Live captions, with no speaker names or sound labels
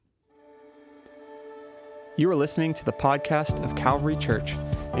You are listening to the podcast of Calvary Church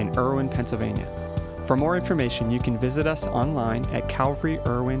in Irwin, Pennsylvania. For more information, you can visit us online at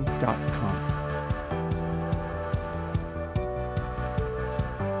calvaryirwin.com.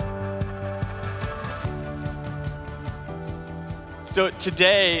 So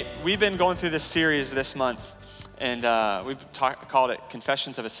today, we've been going through this series this month, and we've called it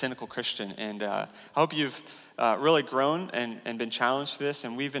Confessions of a Cynical Christian. And I hope you've really grown and been challenged to this.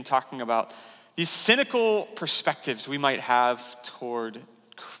 And we've been talking about these cynical perspectives we might have toward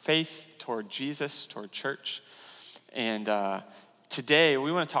faith, toward Jesus, toward church. And today,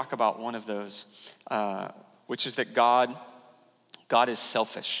 we want to talk about one of those, which is that God is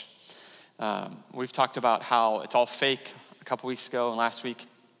selfish. We've talked about how it's all fake a couple weeks ago, and last week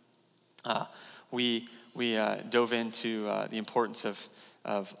we dove into the importance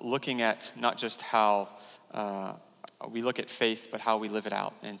of looking at not just how we look at faith, but how we live it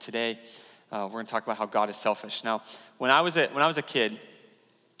out. And today we're going to talk about how God is selfish. Now, when I was a kid,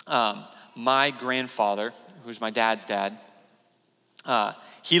 my grandfather, who's my dad's dad,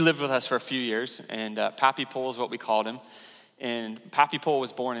 he lived with us for a few years, and Pappy Pole is what we called him. And Pappy Pole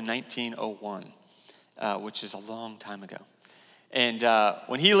was born in 1901, which is a long time ago. And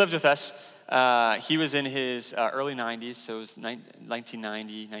when he lived with us, he was in his early 90s, so it was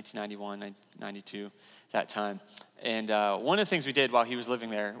 1990, 1991, 1992, that time. And one of the things we did while he was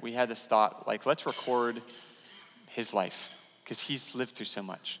living there, we had this thought, like, let's record his life, because he's lived through so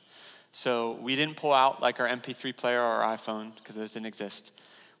much. So we didn't pull out like our MP3 player or our iPhone, because those didn't exist.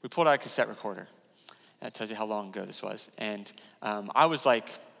 We pulled out a cassette recorder. That tells you how long ago this was. And I was like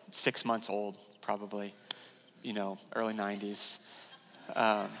 6 months old, probably, early 90s,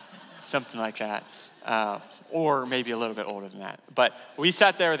 something like that. Or maybe a little bit older than that. But we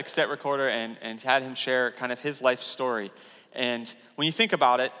sat there with a cassette recorder and had him share kind of his life story. And when you think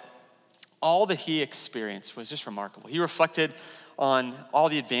about it, all that he experienced was just remarkable. He reflected on all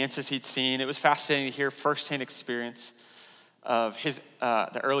the advances he'd seen. It was fascinating to hear firsthand experience of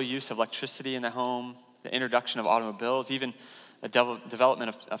the early use of electricity in the home, the introduction of automobiles, even the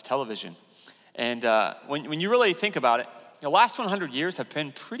development of television. And when you really think about it, the last 100 years have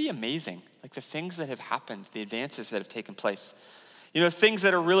been pretty amazing. Like the things that have happened, the advances that have taken place. Things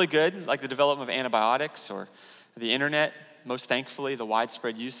that are really good, like the development of antibiotics or the internet, most thankfully, the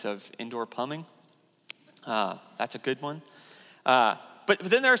widespread use of indoor plumbing. That's a good one. But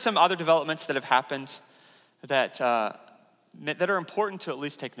then there are some other developments that have happened that are important to at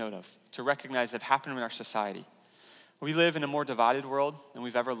least take note of, to recognize that have happened in our society. We live in a more divided world than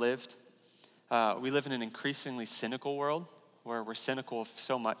we've ever lived. We live in an increasingly cynical world where we're cynical of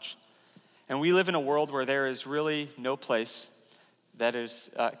so much. And we live in a world where there is really no place that is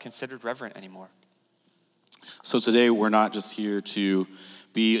considered reverent anymore. So today we're not just here to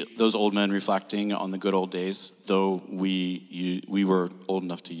be those old men reflecting on the good old days, though we were old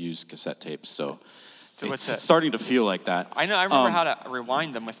enough to use cassette tapes, so it's starting to feel like that. I know. I remember how to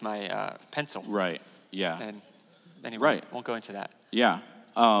rewind them with my pencil. Right. Yeah. And anyway, right. Won't go into that. Yeah.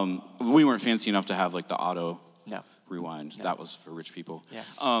 We weren't fancy enough to have like the auto rewind. No. That was for rich people.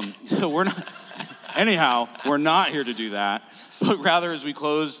 Yes. So we're not. Anyhow, we're not here to do that, but rather as we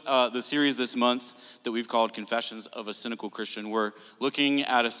close the series this month that we've called Confessions of a Cynical Christian, we're looking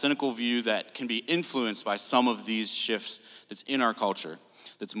at a cynical view that can be influenced by some of these shifts that's in our culture.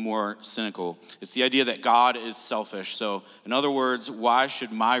 That's more cynical. It's the idea that God is selfish. So, in other words, why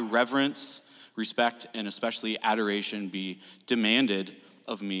should my reverence, respect, and especially adoration be demanded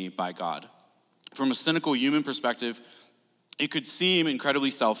of me by God? From a cynical human perspective, it could seem incredibly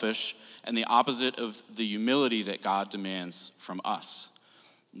selfish and the opposite of the humility that God demands from us.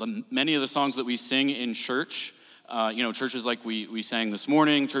 Many of the songs that we sing in church, churches like we sang this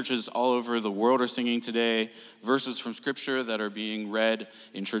morning, churches all over the world are singing today, verses from Scripture that are being read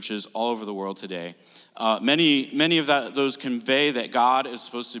in churches all over the world today. Many of those convey that God is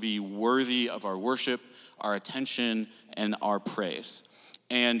supposed to be worthy of our worship, our attention, and our praise.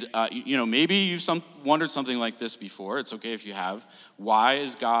 And, maybe you've wondered something like this before. It's okay if you have. Why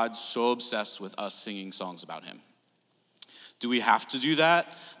is God so obsessed with us singing songs about him? Do we have to do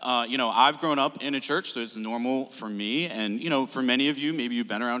that? I've grown up in a church, so it's normal for me. And, for many of you, maybe you've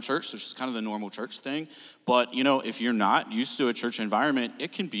been around church, so it's just kind of the normal church thing. But, if you're not used to a church environment,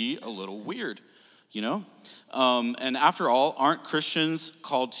 it can be a little weird, And after all, aren't Christians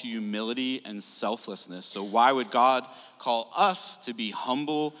called to humility and selflessness? So why would God call us to be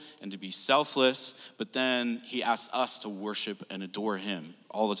humble and to be selfless, but then he asks us to worship and adore him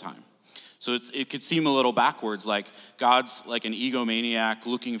all the time? So it could seem a little backwards, like God's like an egomaniac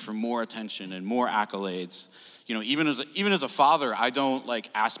looking for more attention and more accolades. even as a father, I don't like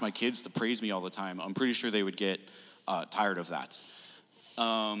ask my kids to praise me all the time. I'm pretty sure they would get tired of that.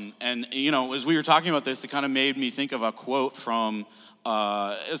 As we were talking about this, it kind of made me think of a quote from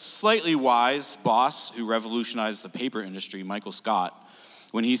a slightly wise boss who revolutionized the paper industry, Michael Scott,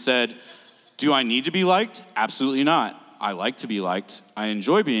 when he said, "Do I need to be liked? Absolutely not. I like to be liked. I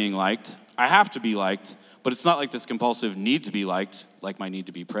enjoy being liked. I have to be liked, but it's not like this compulsive need to be liked, like my need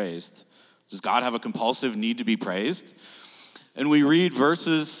to be praised." Does God have a compulsive need to be praised? And we read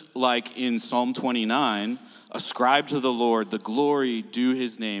verses like in Psalm 29, "Ascribe to the Lord the glory due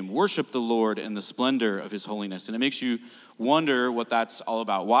his name. Worship the Lord in the splendor of his holiness." And it makes you wonder what that's all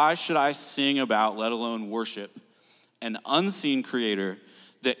about. Why should I sing about, let alone worship, an unseen creator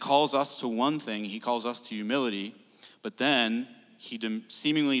that calls us to one thing? He calls us to humility, but then he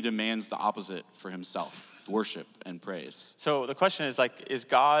seemingly demands the opposite for himself, worship and praise. So the question is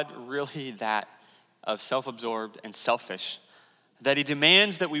God really that of self-absorbed and selfish that he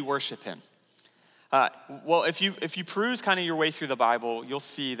demands that we worship him? Well, if you peruse kind of your way through the Bible, you'll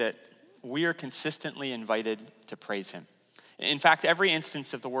see that we are consistently invited to praise him. In fact, every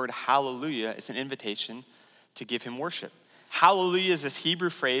instance of the word hallelujah is an invitation to give him worship. Hallelujah is this Hebrew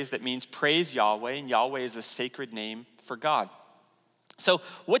phrase that means praise Yahweh, and Yahweh is the sacred name for God. So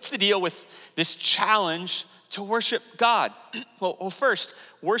what's the deal with this challenge to worship God? Well, first,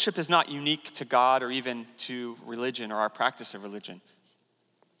 worship is not unique to God or even to religion or our practice of religion.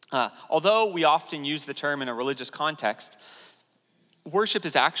 Although we often use the term in a religious context, worship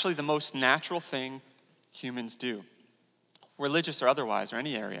is actually the most natural thing humans do, religious or otherwise, or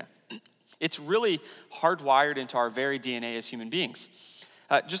any area. It's really hardwired into our very DNA as human beings.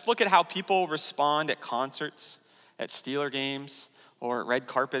 Just look at how people respond at concerts, at Steeler games, or red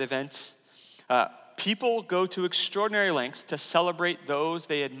carpet events. People go to extraordinary lengths to celebrate those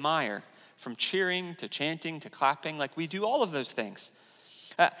they admire, from cheering to chanting to clapping, like we do all of those things.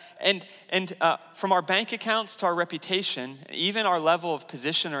 From our bank accounts to our reputation, even our level of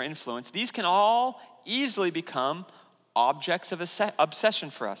position or influence, these can all easily become objects of obsession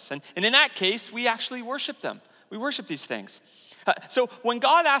for us. And in that case, we actually worship them. We worship these things. So when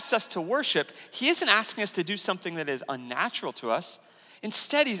God asks us to worship, he isn't asking us to do something that is unnatural to us.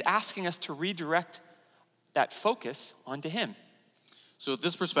 Instead, he's asking us to redirect that focus onto him. So with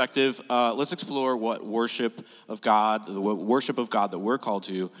this perspective, let's explore what worship of God that we're called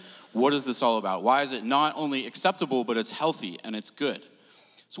to. What is this all about? Why is it not only acceptable, but it's healthy and it's good?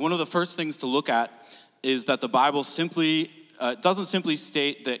 So one of the first things to look at is that the Bible doesn't simply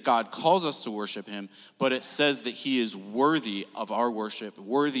state that God calls us to worship him, but it says that he is worthy of our worship,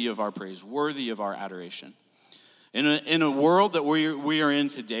 worthy of our praise, worthy of our adoration. In a world that we are in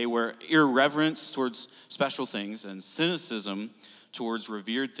today, where irreverence towards special things and cynicism towards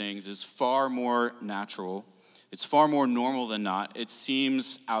revered things is far more natural, it's far more normal than not, it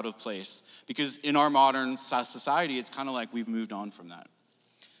seems out of place. Because in our modern society, it's kind of like we've moved on from that.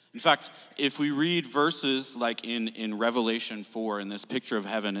 In fact, if we read verses like in Revelation 4, in this picture of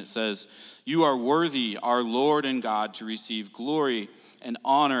heaven, it says, "You are worthy, our Lord and God, to receive glory and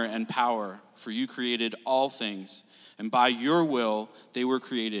honor and power, for you created all things, and by your will they were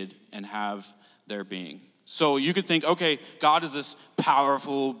created and have their being." So you could think, okay, God is this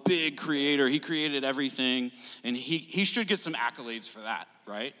powerful, big creator. He created everything, and he should get some accolades for that,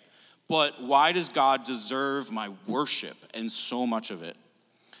 right? But why does God deserve my worship and so much of it?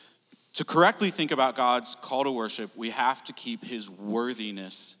 To correctly think about God's call to worship, we have to keep his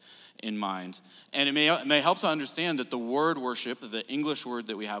worthiness in mind. And it may help to understand that the word worship, the English word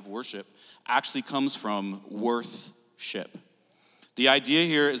that we have, worship, actually comes from worth-ship. The idea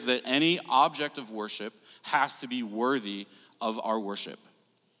here is that any object of worship has to be worthy of our worship.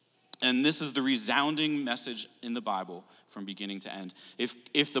 And this is the resounding message in the Bible from beginning to end.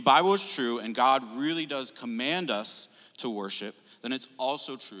 If the Bible is true and God really does command us to worship, then it's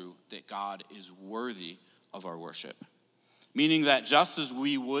also true that God is worthy of our worship. Meaning that just as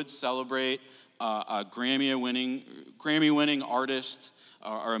we would celebrate a Grammy-winning artist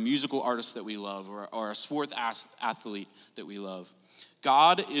or a musical artist that we love or a sports athlete that we love,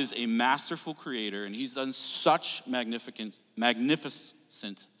 God is a masterful creator, and he's done such magnificent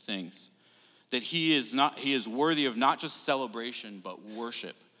things that he is worthy of not just celebration, but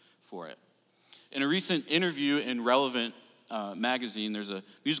worship for it. In a recent interview in Relevant magazine, there's a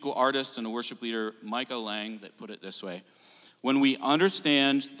musical artist and a worship leader, Micah Lang, that put it this way: "When we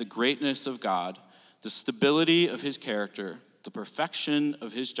understand the greatness of God, the stability of his character, the perfection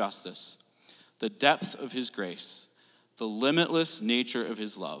of his justice, the depth of his grace, the limitless nature of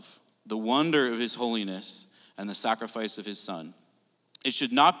his love, the wonder of his holiness, and the sacrifice of his son, it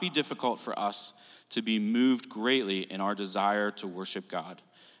should not be difficult for us to be moved greatly in our desire to worship God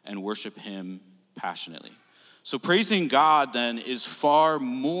and worship him passionately. So praising God then is far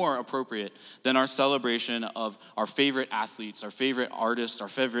more appropriate than our celebration of our favorite athletes, our favorite artists, our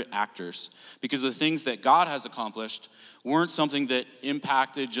favorite actors, because the things that God has accomplished weren't something that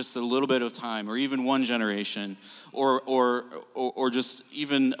impacted just a little bit of time or even one generation or just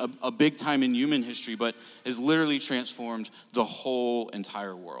even a big time in human history, but has literally transformed the whole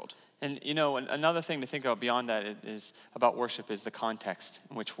entire world. And another thing to think about beyond that is about worship is the context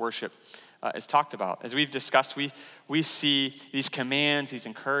in which worship is talked about. As we've discussed, we see these commands, these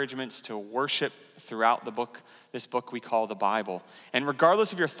encouragements to worship throughout this book we call the Bible. And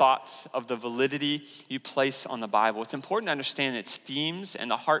regardless of your thoughts of the validity you place on the Bible, it's important to understand its themes and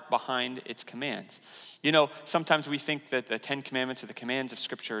the heart behind its commands. Sometimes we think that the 10 Commandments or the commands of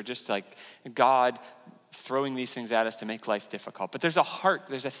Scripture are just like God throwing these things at us to make life difficult. But there's a heart,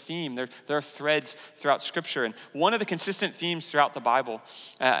 there's a theme, there are threads throughout Scripture. And one of the consistent themes throughout the Bible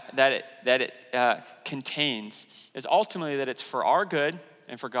that it contains is ultimately that it's for our good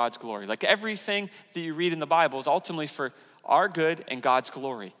and for God's glory. Like everything that you read in the Bible is ultimately for our good and God's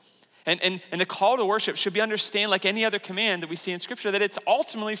glory. And the call to worship should be understood like any other command that we see in Scripture, that it's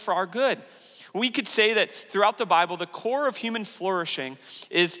ultimately for our good. We could say that throughout the Bible, the core of human flourishing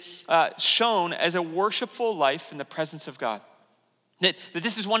is shown as a worshipful life in the presence of God. That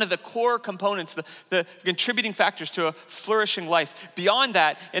this is one of the core components, the contributing factors to a flourishing life. Beyond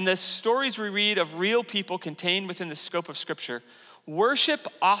that, in the stories we read of real people contained within the scope of Scripture, worship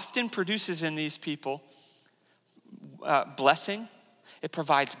often produces in these people blessing. It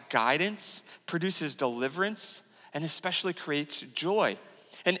provides guidance, produces deliverance, and especially creates joy.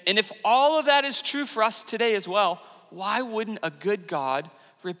 And if all of that is true for us today as well, why wouldn't a good God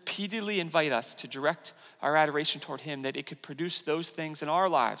repeatedly invite us to direct our adoration toward him, that it could produce those things in our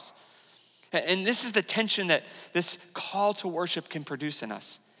lives? And this is the tension that this call to worship can produce in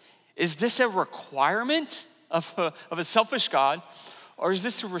us. Is this a requirement of a selfish God, or is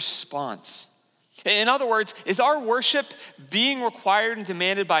this a response? In other words, is our worship being required and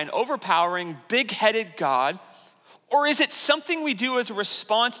demanded by an overpowering, big-headed God, or is it something we do as a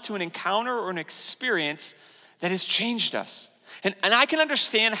response to an encounter or an experience that has changed us? And I can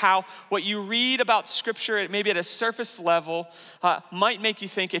understand how what you read about Scripture, maybe at a surface level, might make you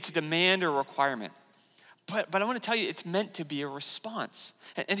think it's a demand or a requirement. But I want to tell you, it's meant to be a response.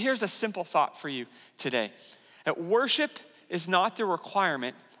 And here's a simple thought for you today. That worship is not the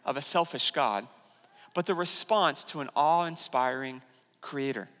requirement of a selfish God, but the response to an awe-inspiring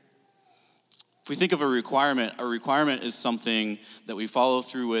Creator. If we think of a requirement is something that we follow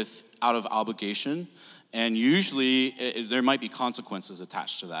through with out of obligation, and usually there might be consequences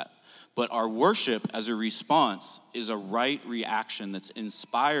attached to that. But our worship as a response is a right reaction that's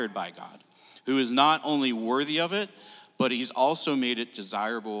inspired by God, who is not only worthy of it, but he's also made it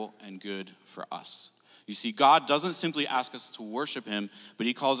desirable and good for us. You see, God doesn't simply ask us to worship him, but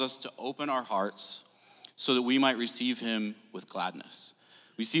he calls us to open our hearts so that we might receive him with gladness.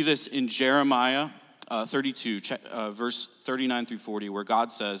 We see this in Jeremiah 32, verse 39 through 40, where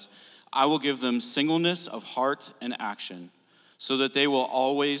God says, I will give them singleness of heart and action, so that they will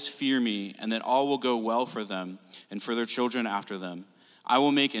always fear me, and that all will go well for them and for their children after them. I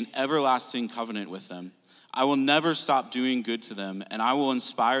will make an everlasting covenant with them. I will never stop doing good to them, and I will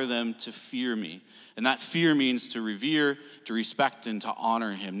inspire them to fear me. And that fear means to revere, to respect, and to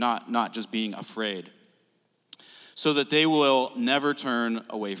honor him, not just being afraid. So that they will never turn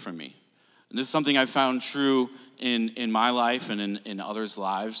away from me. And this is something I've found true in my life and in others'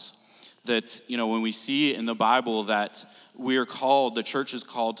 lives. That, when we see in the Bible that the church is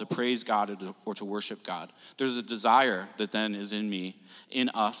called to praise God or to worship God, there's a desire that then is in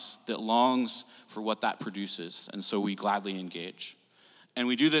us, that longs for what that produces. And so we gladly engage. And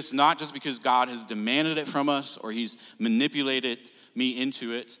we do this not just because God has demanded it from us or he's manipulated me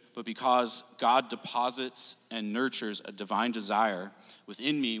into it, but because God deposits and nurtures a divine desire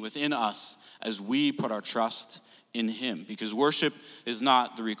within us, as we put our trust in him. Because worship is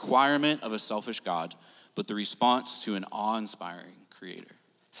not the requirement of a selfish God, but the response to an awe-inspiring Creator.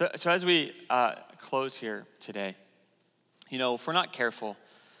 So as we close here today, if we're not careful,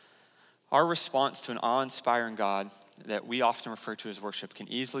 our response to an awe-inspiring God that we often refer to as worship can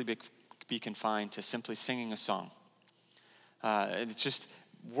easily be confined to simply singing a song. It's just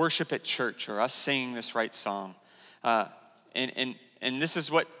worship at church or us singing this right song. And this is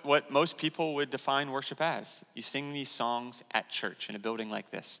what most people would define worship as. You sing these songs at church in a building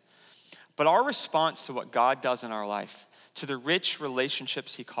like this. But our response to what God does in our life, to the rich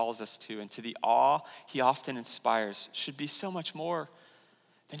relationships he calls us to, and to the awe he often inspires should be so much more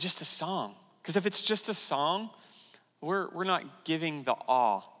than just a song. Because if it's just a song, we're not giving the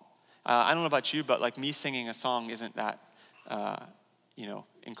awe. I don't know about you, but like me singing a song isn't that,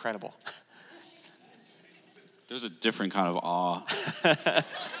 incredible. There's a different kind of awe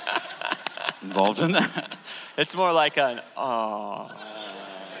involved in that. It's more like an awe.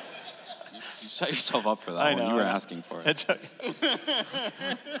 You set yourself up for that I one. know, You were I know. asking for it. It's okay.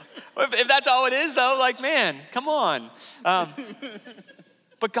 If that's all it is, though, like, man, come on.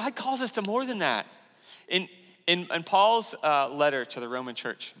 But God calls us to more than that. In Paul's letter to the Roman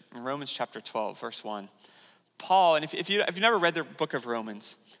church, in Romans chapter 12, verse 1, Paul, and if you've never read the book of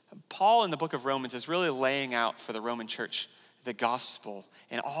Romans, Paul in the book of Romans is really laying out for the Roman church the gospel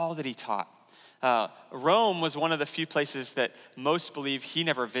and all that he taught. Rome was one of the few places that most believe he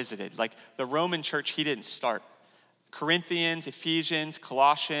never visited. Like the Roman church, he didn't start. Corinthians, Ephesians,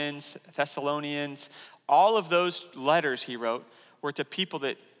 Colossians, Thessalonians, all of those letters he wrote were to people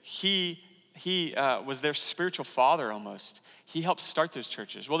that he was their spiritual father almost. He helped start those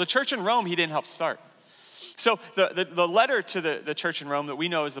churches. Well, the church in Rome, he didn't help start. So the letter to the church in Rome that we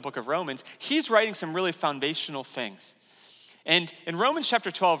know as the book of Romans, he's writing some really foundational things. And in Romans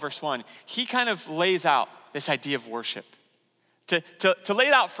chapter 12, verse 1, he kind of lays out this idea of worship. To lay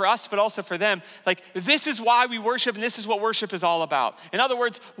it out for us, but also for them, like this is why we worship and this is what worship is all about. In other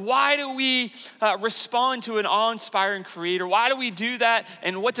words, why do we respond to an awe-inspiring creator? Why do we do that?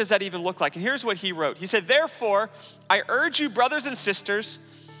 And what does that even look like? And here's what he wrote. He said, therefore, I urge you, brothers and sisters,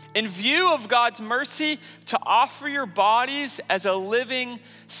 in view of God's mercy, to offer your bodies as a living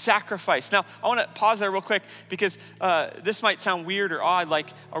sacrifice. Now, I want to pause there real quick because this might sound weird or odd. Like,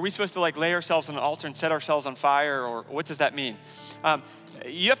 are we supposed to like lay ourselves on an altar and set ourselves on fire, or what does that mean?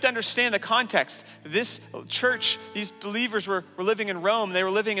 You have to understand the context. This church, these believers were living in Rome. They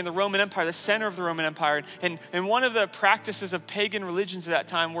were living in the Roman Empire, the center of the Roman Empire. And one of the practices of pagan religions at that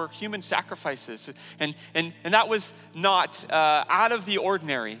time were human sacrifices. And that was not out of the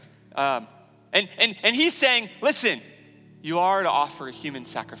ordinary. And he's saying, listen, you are to offer a human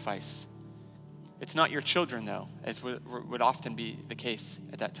sacrifice. It's not your children, though, as would often be the case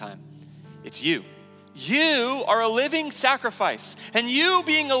at that time. It's you. You are a living sacrifice. And you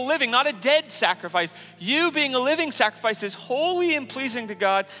being a living, not a dead sacrifice, you being a living sacrifice is holy and pleasing to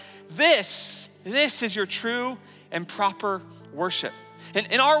God. This is your true and proper worship.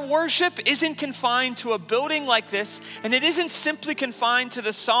 And our worship isn't confined to a building like this, and it isn't simply confined to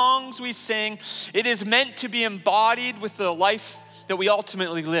the songs we sing. It is meant to be embodied with the life that we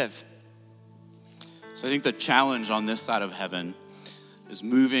ultimately live. So I think the challenge on this side of heaven is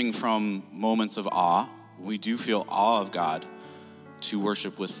moving from moments of awe, we do feel awe of God, to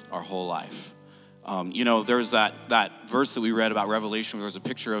worship with our whole life. There's that verse that we read about Revelation where there's a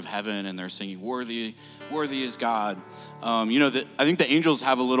picture of heaven and they're singing, worthy is God. I think the angels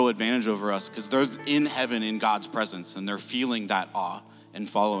have a little advantage over us because they're in heaven in God's presence and they're feeling that awe and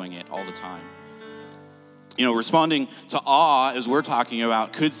following it all the time. Responding to awe, as we're talking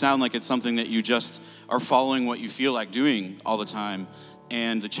about, could sound like it's something that you just are following what you feel like doing all the time.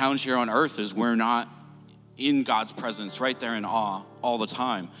 And the challenge here on earth is we're not in God's presence right there in awe all the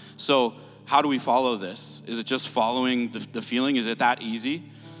time. So how do we follow this? Is it just following the feeling? Is it that easy?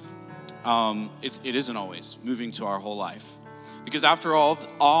 It isn't always moving to our whole life. Because after all,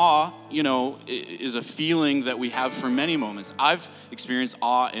 awe, is a feeling that we have for many moments. I've experienced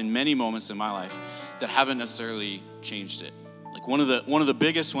awe in many moments in my life that haven't necessarily changed it. Like one of the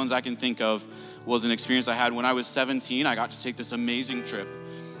biggest ones I can think of was an experience I had when I was 17. I got to take this amazing trip.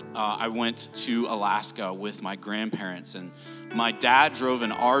 I went to Alaska with my grandparents, and my dad drove an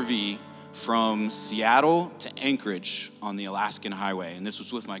RV from Seattle to Anchorage on the Alaskan highway. And this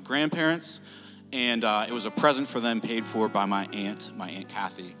was with my grandparents, and it was a present for them paid for by my Aunt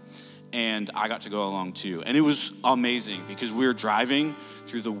Kathy. And I got to go along too. And it was amazing because we were driving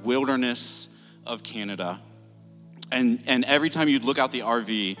through the wilderness of Canada. And every time you'd look out the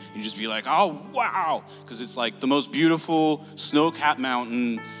RV, you'd just be like, oh, wow. Because it's like the most beautiful snow-capped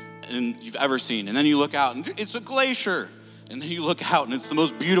mountain you've ever seen. And then you look out and it's a glacier. And then you look out and it's the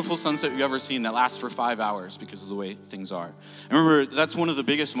most beautiful sunset you've ever seen that lasts for 5 hours because of the way things are. I remember that's one of the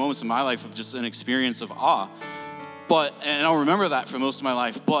biggest moments in my life of just an experience of awe. And I'll remember that for most of my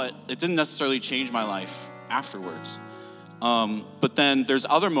life, but it didn't necessarily change my life afterwards. But then there's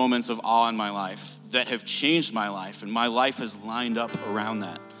other moments of awe in my life that have changed my life, and my life has lined up around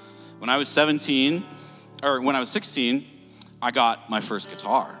that. When I was 16, I got my first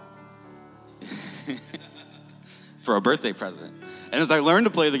guitar for a birthday present. And as I learned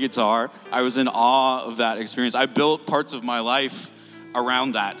to play the guitar, I was in awe of that experience. I built parts of my life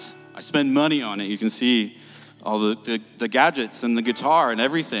around that. I spend money on it, you can see. all the gadgets and the guitar and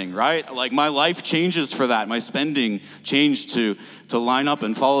everything, right? Like my life changes for that. My spending changed to line up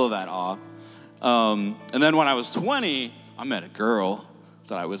and follow that awe. And then when I was 20, I met a girl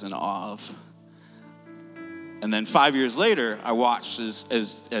that I was in awe of. And then 5 years later, I watched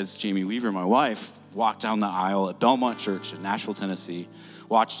as Jamie Weaver, my wife, walked down the aisle at Belmont Church in Nashville, Tennessee,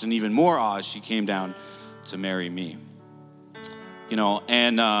 watched in even more awe as she came down to marry me. You know,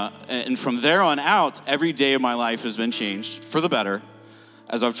 and from there on out, every day of my life has been changed for the better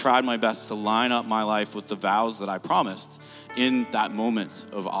as I've tried my best to line up my life with the vows that I promised in that moment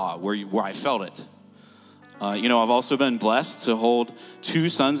of awe where I felt it. You know, I've also been blessed to hold 2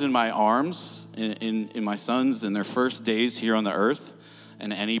 sons in my arms, in my sons in their first days here on the earth.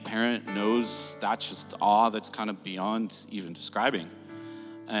 And any parent knows that's just awe that's kind of beyond even describing.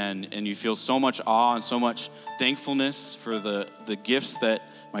 And you feel so much awe and so much thankfulness for the gifts that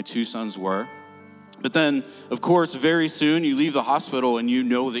my 2 sons were. But then, of course, very soon you leave the hospital and you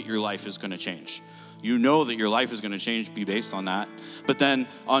know that your life is going to change. You know that your life is going to change, be based on that. But then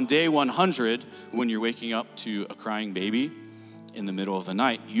on day 100, when you're waking up to a crying baby in the middle of the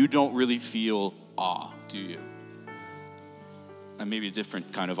night, you don't really feel awe, do you? And maybe a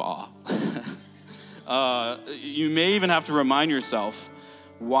different kind of awe. You may even have to remind yourself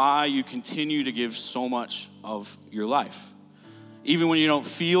why you continue to give so much of your life. Even when you don't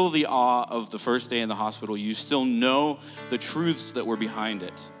feel the awe of the first day in the hospital, you still know the truths that were behind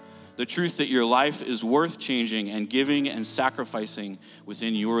it. The truth that your life is worth changing and giving and sacrificing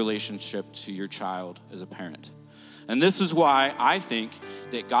within your relationship to your child as a parent. And this is why I think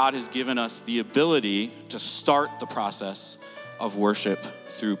that God has given us the ability to start the process of worship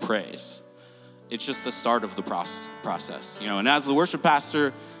through praise. It's just the start of the process. You know, and as the worship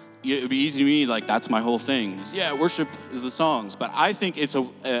pastor, it would be easy to me, like, that's my whole thing. Worship is the songs. But I think it's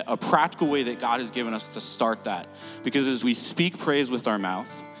a practical way that God has given us to start that. Because as we speak praise with our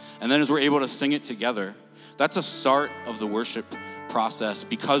mouth, and then as we're able to sing it together, that's a start of the worship process,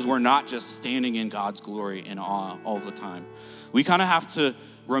 because we're not just standing in God's glory and awe all the time. We kind of have to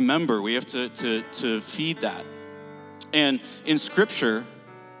remember, we have to feed that. And in Scripture,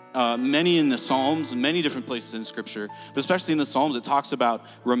 many in the Psalms, many different places in Scripture, but especially in the Psalms, it talks about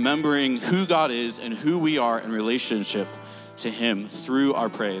remembering who God is and who we are in relationship to Him through our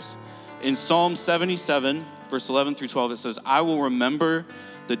praise. In Psalm 77, verse 11 through 12, it says, I will remember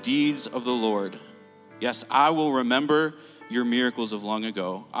the deeds of the Lord. Yes, I will remember your miracles of long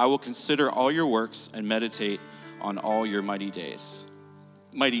ago. I will consider all your works and meditate on all your mighty deeds.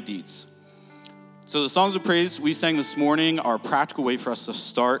 So the songs of praise we sang this morning are a practical way for us to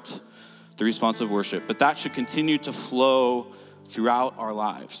start the responsive worship, but that should continue to flow throughout our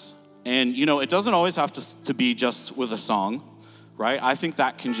lives. And, you know, it doesn't always have to be just with a song, right? I think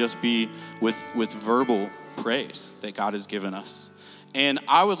that can just be with verbal praise that God has given us. And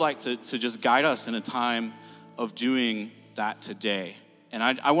I would like to just guide us in a time of doing that today. And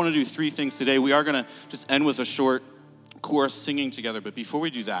I want to do 3 things today. We are going to just end with a short chorus singing together. But before we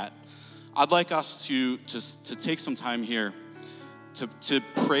do that, I'd like us to take some time here to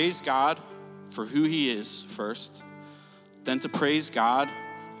praise God for who He is first, then to praise God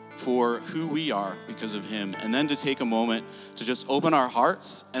for who we are because of Him, and then to take a moment to just open our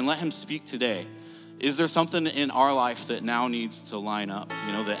hearts and let Him speak today. Is there something in our life that now needs to line up?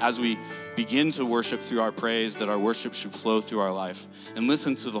 You know, that as we begin to worship through our praise, that our worship should flow through our life, and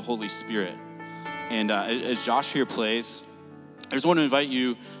listen to the Holy Spirit. And as Josh here plays, I just want to invite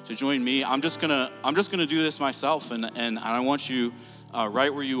you to join me. I'm just gonna do this myself, and I want you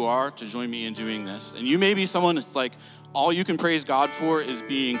right where you are to join me in doing this. And you may be someone that's like, all you can praise God for is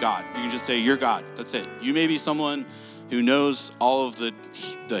being God. You can just say, you're God. That's it. You may be someone who knows all of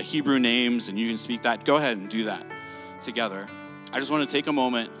the Hebrew names, and you can speak that. Go ahead and do that together. I just want to take a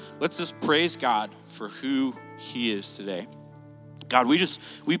moment. Let's just praise God for who He is today. God,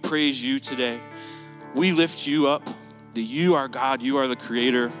 we praise You today. We lift You up, that You are God. You are the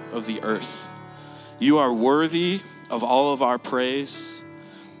creator of the earth. You are worthy of all of our praise.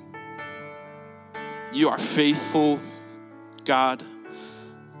 You are faithful, God.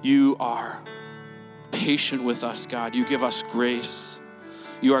 You are patient with us, God. You give us grace.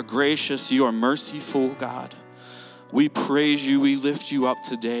 You are gracious. You are merciful, God. We praise You. We lift You up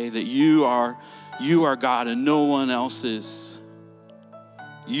today, that You are God and no one else is.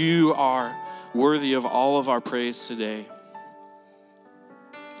 You are worthy of all of our praise today.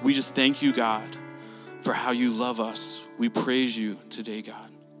 We just thank You, God, for how You love us. We praise You today, God.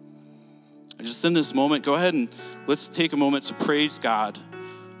 And just in this moment, go ahead and let's take a moment to praise God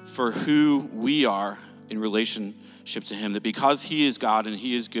for who we are in relationship to Him. That because He is God and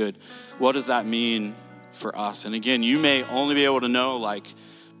He is good, what does that mean for us. And again, you may only be able to know, like,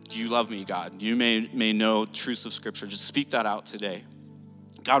 do you love me, God? You may know truths of Scripture. Just speak that out today.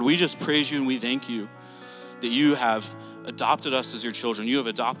 God, we just praise you and we thank you that you have adopted us as your children. You have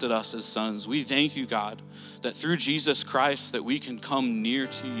adopted us as sons. We thank you, God, that through Jesus Christ that we can come near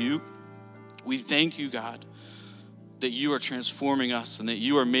to you. We thank you, God, that you are transforming us and that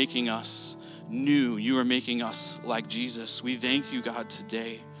you are making us new. You are making us like Jesus. We thank you, God,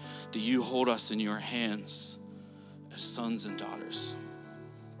 today that you hold us in your hands as sons and daughters.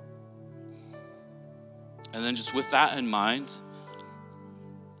 And then just with that in mind,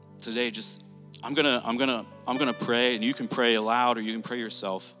 today I'm gonna pray, and you can pray aloud or you can pray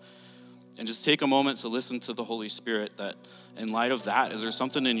yourself. And just take a moment to listen to the Holy Spirit, that in light of that, is there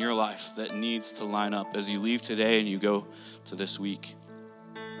something in your life that needs to line up as you leave today and you go to this week?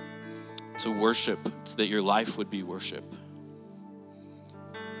 To worship, so that your life would be worship.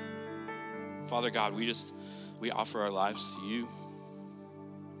 Father God, we offer our lives to you.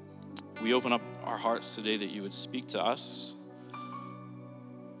 We open up our hearts today that you would speak to us.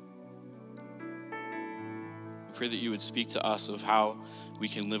 We pray that you would speak to us of how we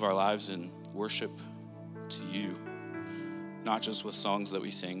can live our lives in worship to you, not just with songs that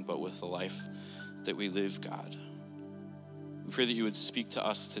we sing, but with the life that we live, God. We pray that you would speak to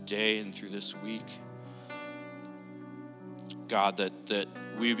us today and through this week. God, that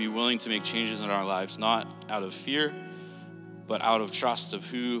we would be willing to make changes in our lives, not out of fear, but out of trust of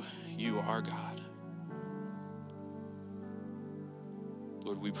who you are, God.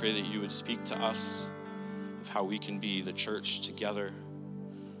 Lord, we pray that you would speak to us of how we can be the church together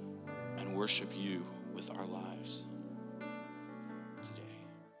and worship you with our lives today.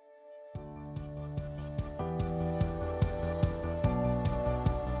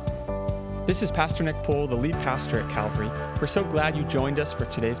 This is Pastor Nick Poole, the lead pastor at Calvary. We're so glad you joined us for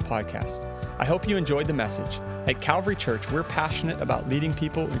today's podcast. I hope you enjoyed the message. At Calvary Church, we're passionate about leading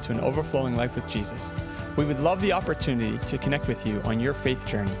people into an overflowing life with Jesus. We would love the opportunity to connect with you on your faith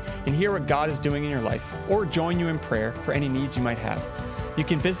journey and hear what God is doing in your life, or join you in prayer for any needs you might have. You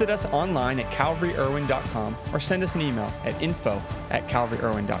can visit us online at calvaryirwin.com or send us an email at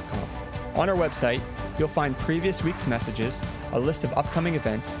info@calvaryirwin.com. On our website, you'll find previous week's messages, a list of upcoming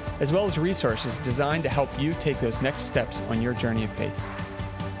events, as well as resources designed to help you take those next steps on your journey of faith.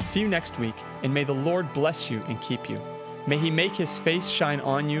 See you next week, and may the Lord bless you and keep you. May he make his face shine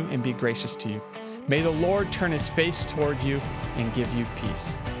on you and be gracious to you. May the Lord turn his face toward you and give you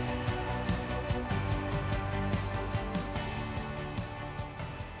peace.